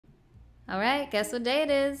All right, guess what day it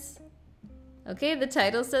is? Okay, the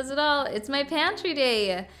title says it all. It's my pantry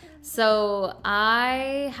day. So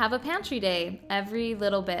I have a pantry day every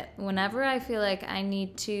little bit. Whenever I feel like I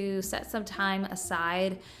need to set some time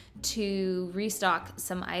aside to restock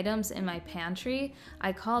some items in my pantry,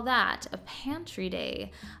 I call that a pantry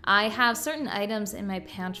day. I have certain items in my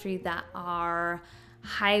pantry that are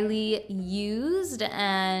highly used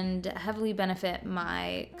and heavily benefit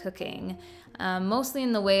my cooking, mostly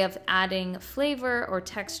in the way of adding flavor or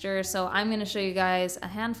texture. So I'm going to show you guys a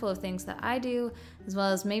handful of things that I do, as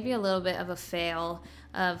well as maybe a little bit of a fail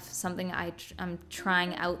of something I'm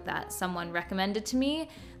trying out that someone recommended to me.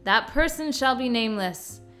 That person shall be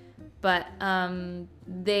nameless, but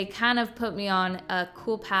they kind of put me on a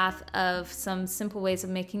cool path of some simple ways of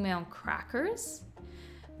making my own crackers,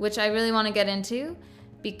 which I really want to get into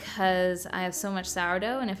because I have so much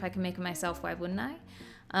sourdough, and if I can make it myself, why wouldn't I?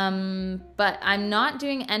 But I'm not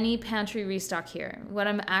doing any pantry restock here. What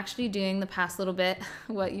I'm actually doing the past little bit,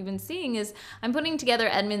 what you've been seeing, is I'm putting together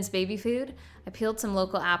Edmund's baby food. I peeled some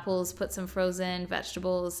local apples, put some frozen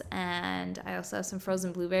vegetables, and I also have some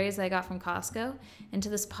frozen blueberries that I got from Costco into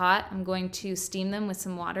this pot. I'm going to steam them with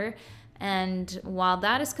some water, and while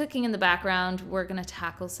that is cooking in the background, we're gonna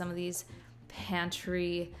tackle some of these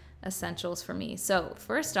pantry essentials for me. So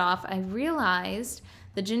first off, I realized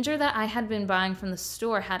the ginger that I had been buying from the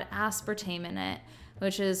store had aspartame in it,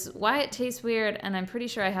 which is why it tastes weird, and I'm pretty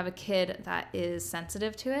sure I have a kid that is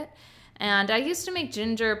sensitive to it. And I used to make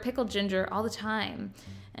pickled ginger all the time,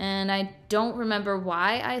 and I don't remember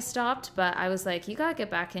why I stopped, but I was like, you gotta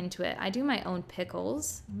get back into it. I do my own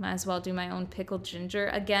pickles, might as well do my own pickled ginger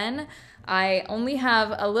again. I only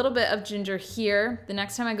have a little bit of ginger here. The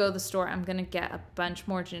next time I go to the store, I'm gonna get a bunch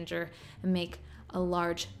more ginger and make a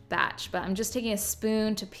large batch. But I'm just taking a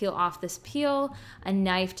spoon to peel off this peel, a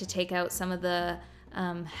knife to take out some of the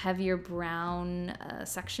heavier brown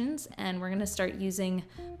sections, and we're gonna start using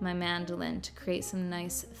my mandolin to create some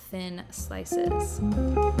nice thin slices.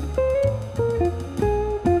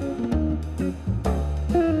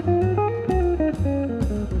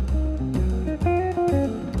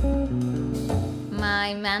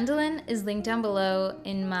 My mandolin is linked down below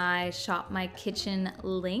in my Shop My Kitchen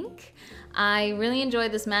link. I really enjoy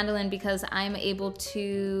this mandolin because I'm able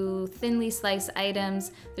to thinly slice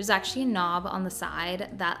items. There's actually a knob on the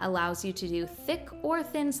side that allows you to do thick or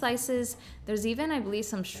thin slices. There's even, I believe,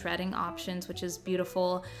 some shredding options, which is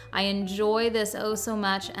beautiful. I enjoy this oh so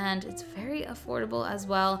much, and it's very affordable as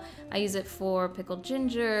well. I use it for pickled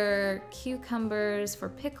ginger, cucumbers, for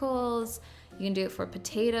pickles. You can do it for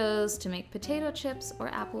potatoes to make potato chips, or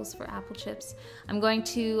apples for apple chips. I'm going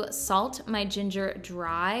to salt my ginger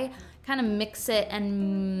dry, kind of mix it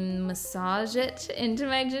and massage it into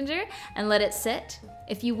my ginger and let it sit.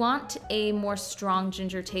 If you want a more strong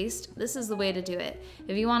ginger taste, this is the way to do it.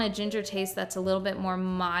 If you want a ginger taste that's a little bit more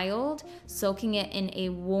mild, soaking it in a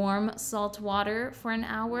warm salt water for an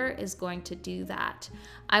hour is going to do that.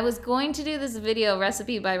 I was going to do this video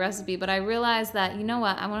recipe by recipe, but I realized that, you know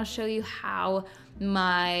what, I want to show you how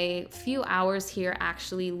my few hours here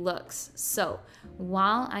actually looks. So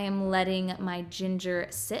while I am letting my ginger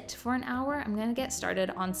sit for an hour, I'm gonna get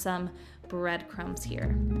started on some breadcrumbs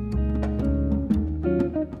here.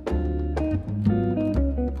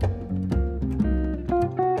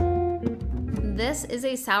 This is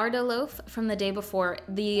a sourdough loaf from the day before.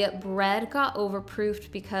 The bread got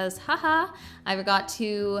overproofed because, haha, I forgot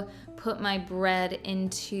to put my bread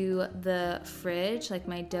into the fridge, like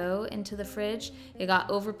my dough into the fridge. It got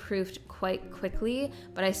overproofed quite quickly,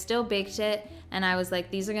 but I still baked it, and I was like,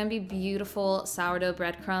 these are gonna be beautiful sourdough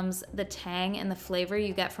breadcrumbs. The tang and the flavor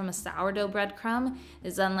you get from a sourdough breadcrumb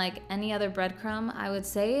is unlike any other breadcrumb, I would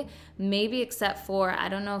say, maybe except for, I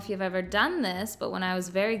don't know if you've ever done this, but when I was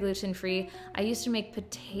very gluten-free, I used to make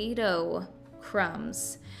potato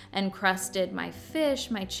crumbs and crusted my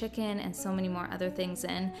fish, my chicken, and so many more other things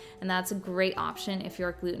in, and that's a great option if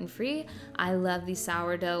you're gluten-free. I love these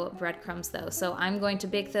sourdough breadcrumbs though, so I'm going to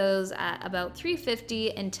bake those at about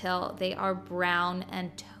 350 until they are brown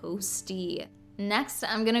and toasty. Next,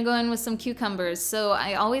 I'm gonna go in with some cucumbers. So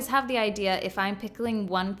I always have the idea, if I'm pickling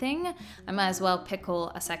one thing, I might as well pickle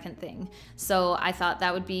a second thing. So I thought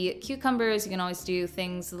that would be cucumbers. You can always do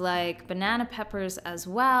things like banana peppers as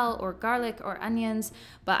well, or garlic or onions,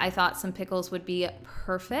 but I thought some pickles would be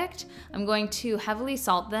perfect. I'm going to heavily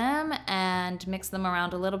salt them and mix them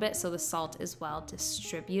around a little bit so the salt is well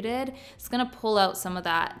distributed. It's gonna pull out some of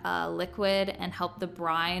that liquid and help the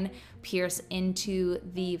brine pierce into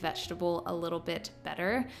the vegetable a little bit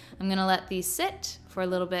better. I'm gonna let these sit for a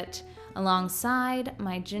little bit alongside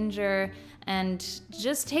my ginger and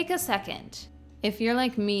just take a second. If you're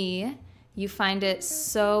like me, you find it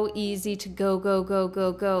so easy to go, go, go,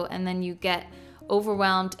 go, go, and then you get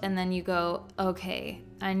overwhelmed, and then you go, okay,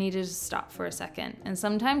 I need to just stop for a second. And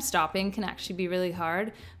sometimes stopping can actually be really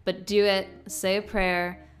hard, but do it, say a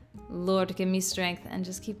prayer, Lord, give me strength, and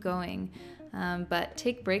just keep going. But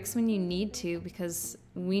take breaks when you need to, because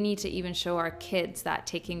we need to even show our kids that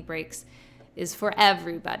taking breaks is for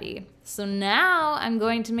everybody. So now I'm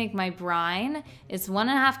going to make my brine. It's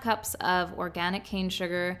 1.5 cups of organic cane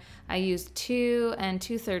sugar. I used 2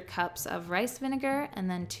 2/3 cups of rice vinegar and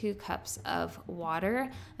then 2 cups of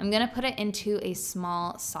water. I'm gonna put it into a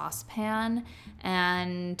small saucepan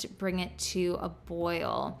and bring it to a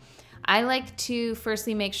boil. I like to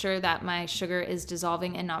firstly make sure that my sugar is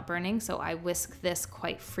dissolving and not burning, so I whisk this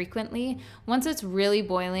quite frequently. Once it's really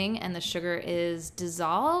boiling and the sugar is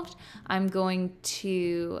dissolved, I'm going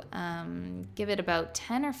to give it about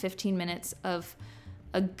 10 or 15 minutes of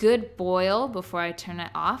a good boil before I turn it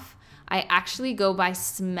off. I actually go by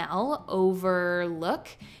smell over look.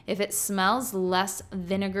 If it smells less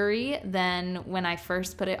vinegary than when I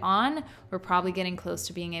first put it on, we're probably getting close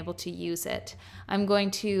to being able to use it. I'm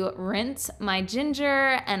going to rinse my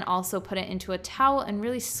ginger and also put it into a towel and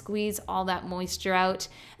really squeeze all that moisture out.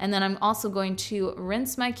 And then I'm also going to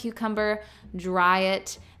rinse my cucumber, dry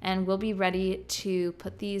it, and we'll be ready to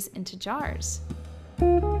put these into jars.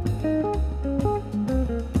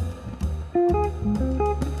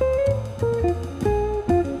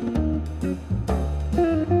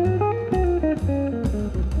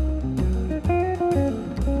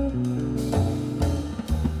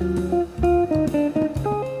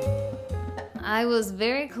 I was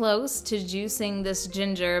very close to juicing this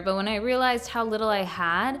ginger, but when I realized how little I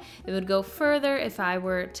had, it would go further if I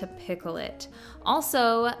were to pickle it.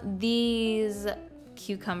 Also, these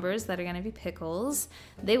cucumbers that are going to be pickles,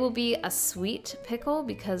 they will be a sweet pickle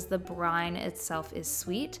because the brine itself is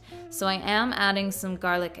sweet. So I am adding some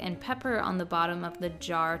garlic and pepper on the bottom of the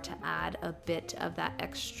jar to add a bit of that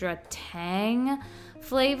extra tang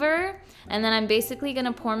flavor. And then I'm basically going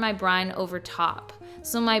to pour my brine over top.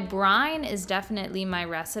 So my brine is definitely my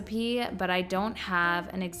recipe, but I don't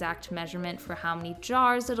have an exact measurement for how many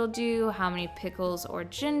jars it'll do, how many pickles or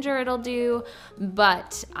ginger it'll do,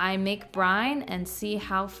 but I make brine and see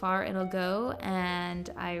how far it'll go, and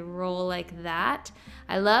I roll like that.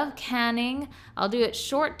 I love canning. I'll do it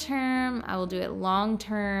short term, I will do it long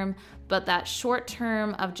term, but that short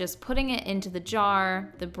term of just putting it into the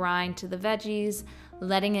jar, the brine to the veggies,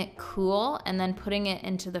 letting it cool, and then putting it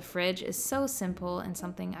into the fridge is so simple and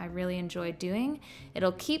something I really enjoy doing.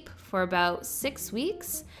 It'll keep for about 6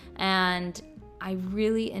 weeks, and I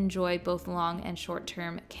really enjoy both long and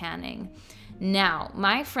short-term canning. Now,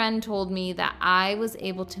 my friend told me that I was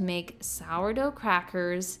able to make sourdough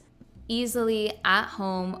crackers easily at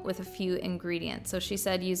home with a few ingredients. So she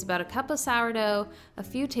said use about a cup of sourdough, a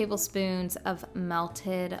few tablespoons of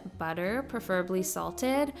melted butter, preferably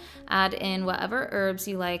salted, add in whatever herbs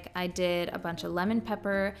you like. I did a bunch of lemon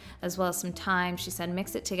pepper as well as some thyme. She said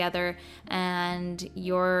mix it together and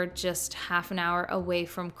you're just half an hour away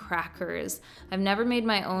from crackers. I've never made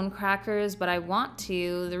my own crackers, but I want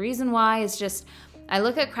to. The reason why is just I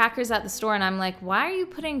look at crackers at the store and I'm like, why are you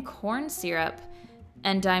putting corn syrup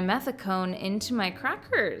and dimethicone into my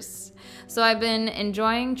crackers? So I've been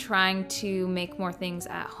enjoying trying to make more things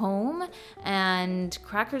at home, and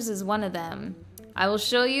crackers is one of them. I will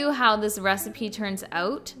show you how this recipe turns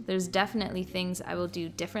out. There's definitely things I will do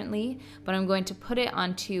differently, but I'm going to put it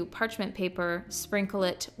onto parchment paper, sprinkle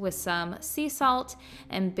it with some sea salt,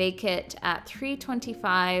 and bake it at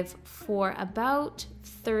 325 for about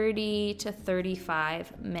 30 to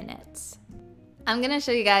 35 minutes. I'm gonna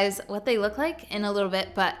show you guys what they look like in a little bit,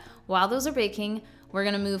 but while those are baking, we're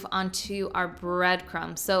gonna move on to our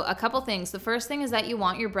breadcrumbs. So a couple things. The first thing is that you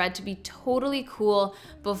want your bread to be totally cool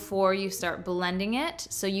before you start blending it,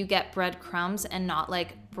 so you get breadcrumbs and not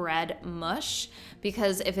like bread mush,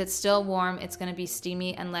 because if it's still warm, it's gonna be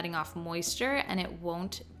steamy and letting off moisture, and it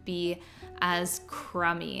won't be as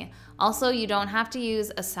crummy. Also, you don't have to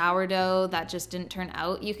use a sourdough that just didn't turn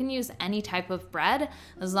out. You can use any type of bread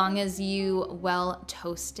as long as you well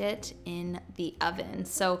toast it in the oven.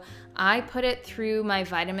 So I put it through my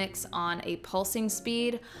Vitamix on a pulsing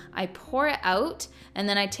speed. I pour it out, and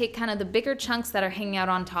then I take kind of the bigger chunks that are hanging out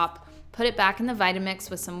on top, put it back in the Vitamix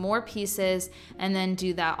with some more pieces, and then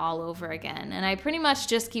do that all over again. And I pretty much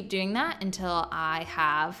just keep doing that until I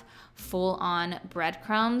have full-on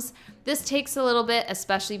breadcrumbs. This takes a little bit,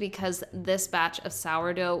 especially because this batch of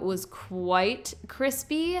sourdough was quite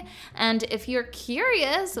crispy. And if you're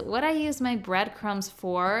curious what I use my breadcrumbs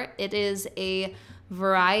for, it is a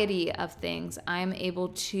variety of things. I'm able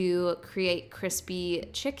to create crispy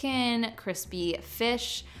chicken, crispy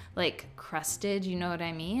fish, like crusted, you know what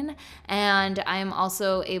I mean? And I'm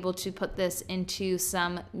also able to put this into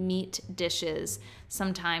some meat dishes,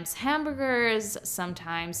 sometimes hamburgers,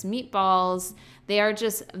 sometimes meatballs. They are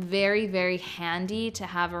just very, very handy to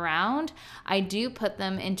have around. I do put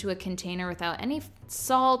them into a container without any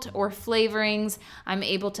salt or flavorings. I'm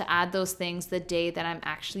able to add those things the day that I'm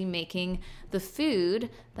actually making the food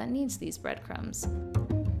that needs these breadcrumbs.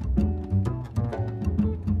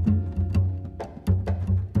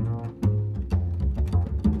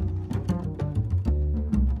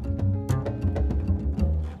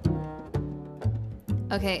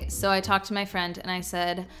 Okay, so I talked to my friend and I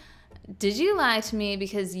said, did you lie to me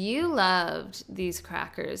because you loved these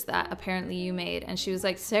crackers that apparently you made? And she was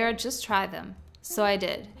like, Sarah, just try them. So I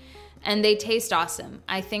did. And they taste awesome.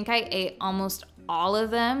 I think I ate almost all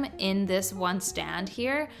of them in this one stand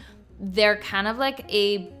here. They're kind of like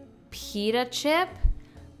a pita chip,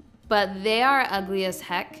 but they are ugly as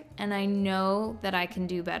heck, and I know that I can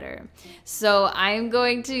do better. So I'm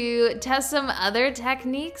going to test some other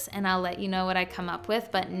techniques and I'll let you know what I come up with.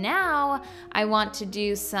 But now I want to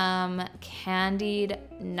do some candied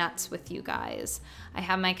nuts with you guys. I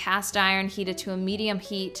have my cast iron heated to a medium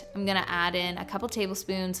heat. I'm gonna add in a couple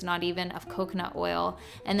tablespoons, not even, of coconut oil,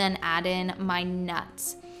 and then add in my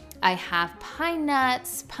nuts. I have pine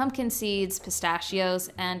nuts, pumpkin seeds,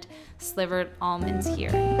 pistachios, and slivered almonds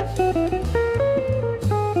here.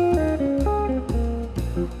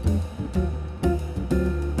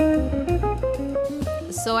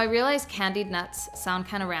 So I realize candied nuts sound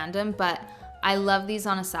kind of random, but I love these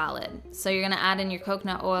on a salad. So you're gonna add in your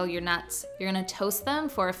coconut oil, your nuts. You're gonna toast them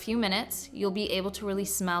for a few minutes. You'll be able to really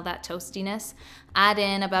smell that toastiness. Add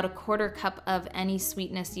in about a 1/4 cup of any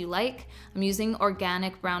sweetness you like. I'm using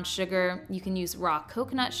organic brown sugar. You can use raw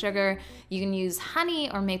coconut sugar. You can use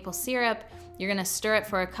honey or maple syrup. You're gonna stir it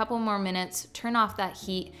for a couple more minutes, turn off that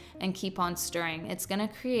heat, and keep on stirring. It's gonna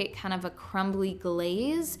create kind of a crumbly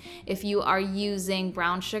glaze. If you are using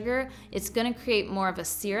brown sugar, it's gonna create more of a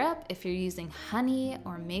syrup. If you're using honey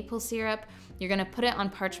or maple syrup, you're gonna put it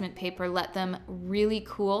on parchment paper, let them really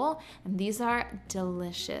cool, and these are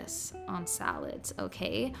delicious on salads,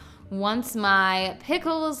 okay? Once my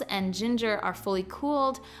pickles and ginger are fully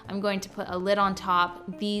cooled, I'm going to put a lid on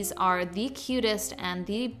top. These are the cutest and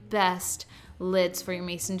the best lids for your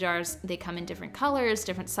mason jars. They come in different colors,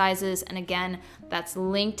 different sizes, and again, that's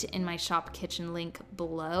linked in my shop kitchen link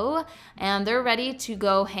below. And they're ready to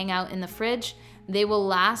go hang out in the fridge. They will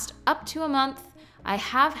last up to a month. I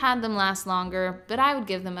have had them last longer, but I would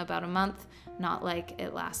give them about a month, not like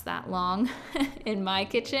it lasts that long in my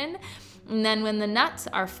kitchen. And then when the nuts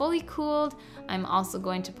are fully cooled, I'm also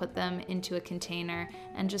going to put them into a container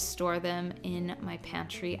and just store them in my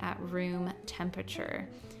pantry at room temperature.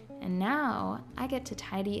 And now I get to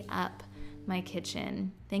tidy up my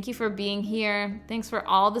kitchen. Thank you for being here. Thanks for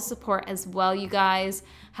all the support as well, you guys.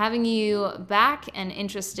 Having you back and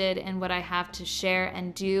interested in what I have to share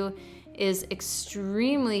and do is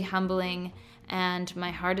extremely humbling, and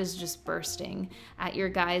my heart is just bursting at your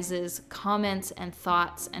guys' comments and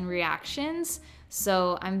thoughts and reactions.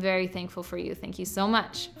 So I'm very thankful for you. Thank you so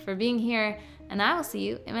much for being here, and I will see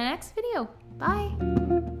you in my next video.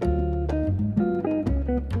 Bye.